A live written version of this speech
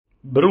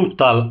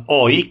Brutal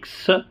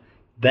OX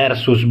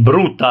versus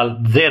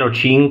Brutal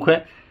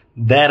 0,5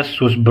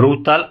 versus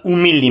Brutal 1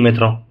 mm.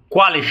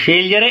 Quale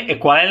scegliere e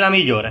qual è la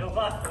migliore?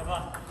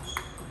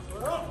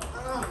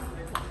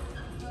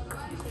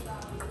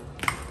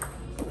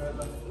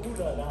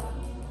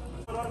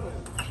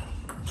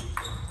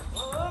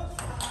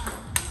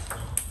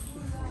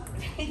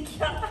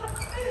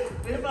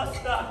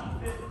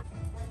 Devastante.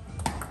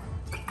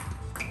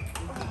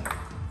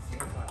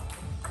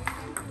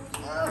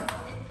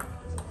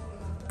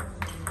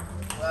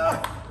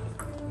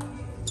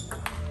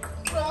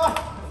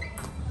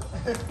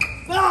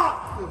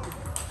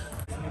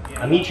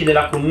 Amici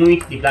della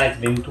community di Planet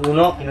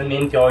 21,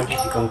 finalmente oggi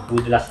si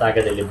conclude la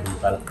saga delle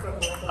Brutal.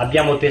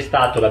 Abbiamo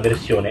testato la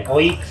versione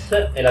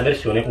OX e la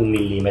versione 1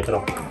 mm.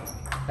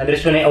 La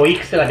versione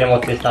OX l'abbiamo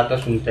testata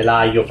su un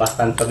telaio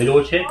abbastanza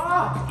veloce,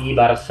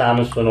 Ibar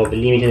Samsung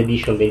Limited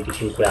Edition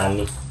 25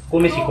 anni.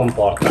 Come si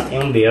comporta? È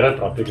un vero e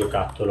proprio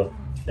giocattolo.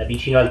 Da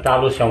vicino al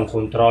tavolo si ha un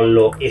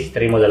controllo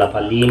estremo della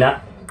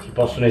pallina, si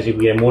possono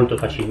eseguire molto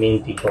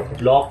facilmente i chop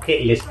block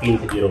e le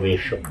spinte di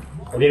rovescio.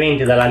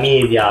 Ovviamente dalla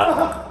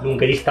media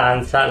lunga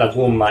distanza la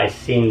gomma,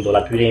 essendo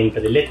la più lenta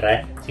delle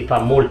tre, si fa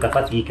molta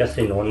fatica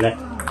se non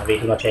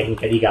avete una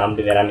tecnica di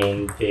gambe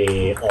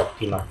veramente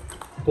ottima.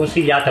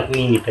 Consigliata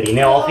quindi per i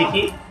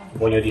neofiti che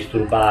vogliono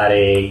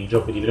disturbare il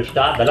gioco di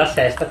velocità dalla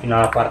sesta fino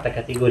alla quarta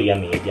categoria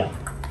media.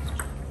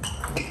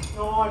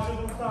 No, c'è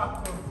un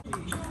sacco.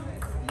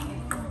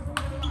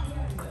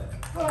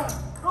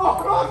 No,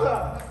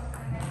 cosa?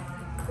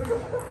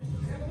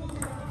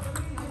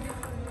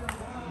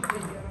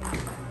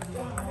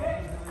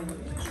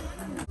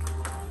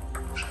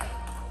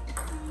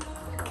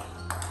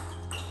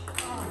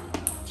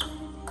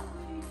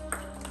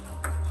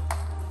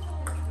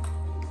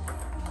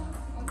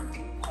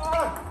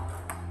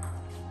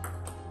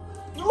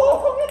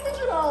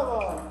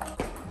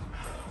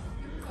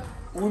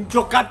 Un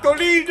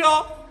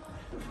giocattolino!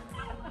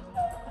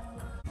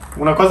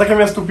 Una cosa che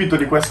mi ha stupito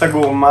di questa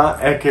gomma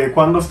è che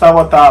quando stavo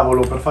a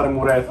tavolo per fare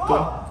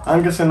muretto,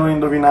 anche se non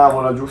indovinavo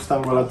la giusta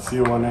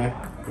angolazione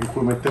in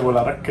cui mettevo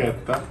la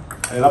racchetta,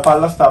 la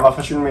palla stava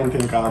facilmente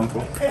in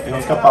campo e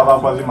non scappava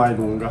quasi mai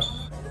lunga.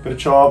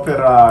 Perciò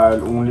per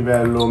un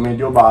livello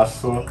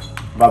medio-basso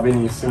va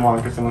benissimo,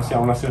 anche se non si ha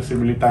una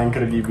sensibilità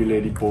incredibile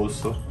di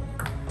polso.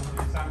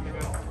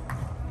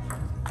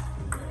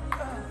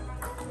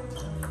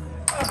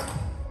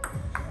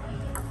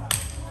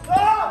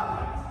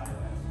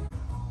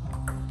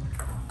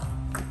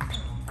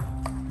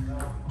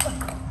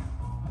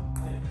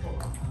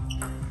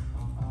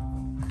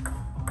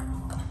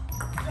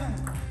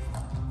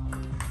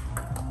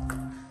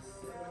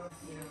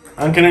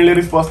 Anche nelle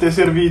risposte ai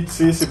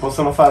servizi si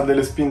possono fare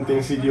delle spinte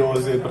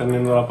insidiose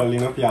prendendo la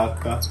pallina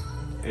piatta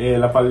e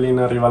la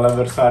pallina arriva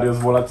all'avversario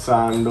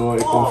svolazzando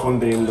e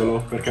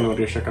confondendolo perché non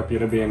riesce a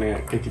capire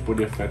bene che tipo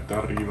di effetto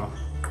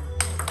arriva.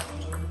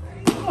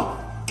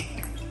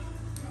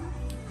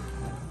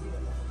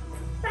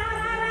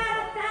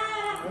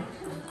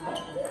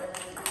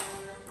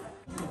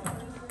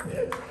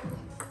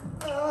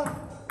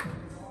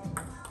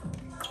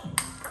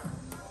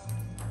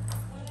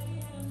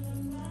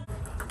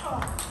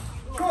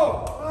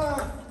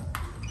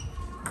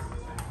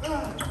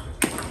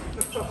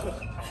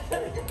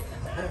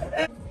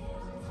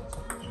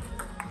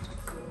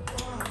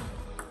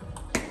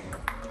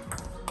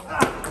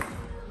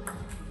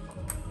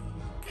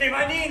 Che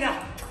manina!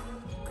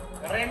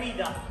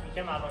 Remida mi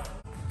chiamavano.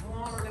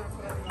 No, non è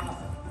ancora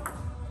rimasta.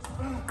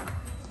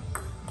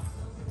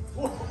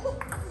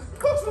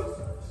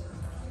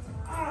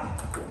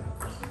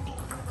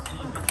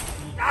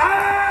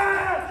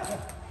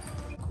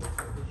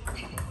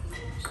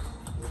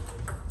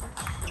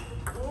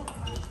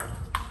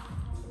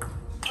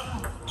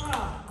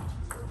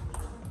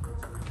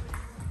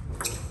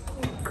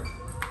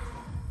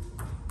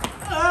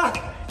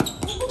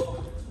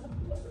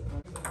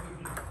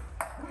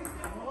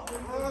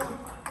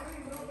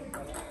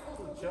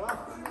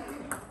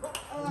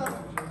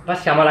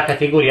 Passiamo alla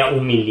categoria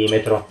 1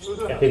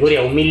 mm.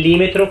 Categoria 1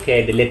 mm che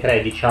è delle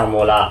tre,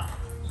 diciamo, la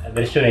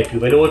versione più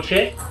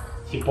veloce.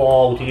 Si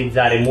può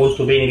utilizzare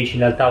molto bene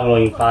vicino al tavolo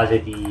in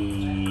fase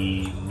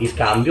di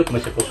scambio, come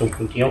se fosse un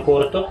puntino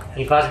corto.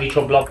 In fase di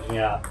chop block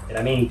bisogna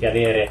veramente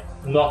avere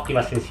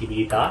un'ottima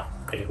sensibilità,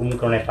 perché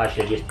comunque non è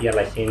facile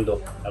gestirla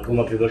essendo la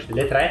gomma più veloce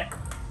delle tre.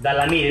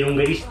 Dalla media e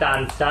lunga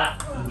distanza,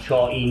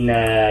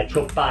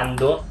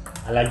 choppando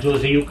alla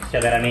Jose Yuk si ha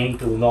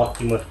veramente un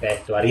ottimo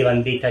effetto,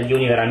 arrivano dei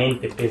taglioni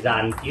veramente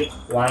pesanti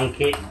o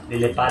anche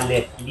delle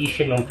palle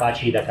lisce non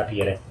facili da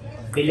capire.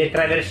 Delle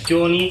tre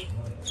versioni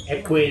è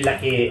quella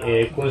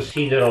che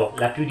considero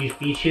la più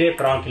difficile,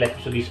 però anche la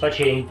più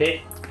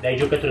soddisfacente dai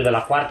giocatori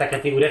dalla quarta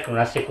categoria fino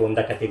alla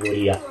seconda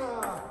categoria.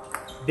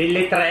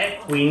 Delle tre,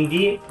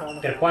 quindi,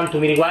 per quanto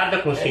mi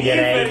riguarda,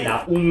 consiglierei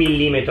la 1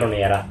 mm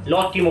nera.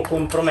 L'ottimo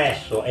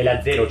compromesso è la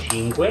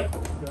 0,5.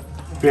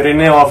 Per i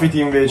neofiti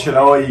invece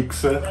la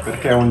OX,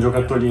 perché è un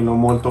giocattolino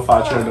molto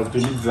facile da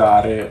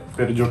utilizzare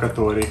per i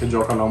giocatori che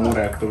giocano a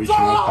muretto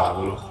vicino al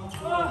tavolo.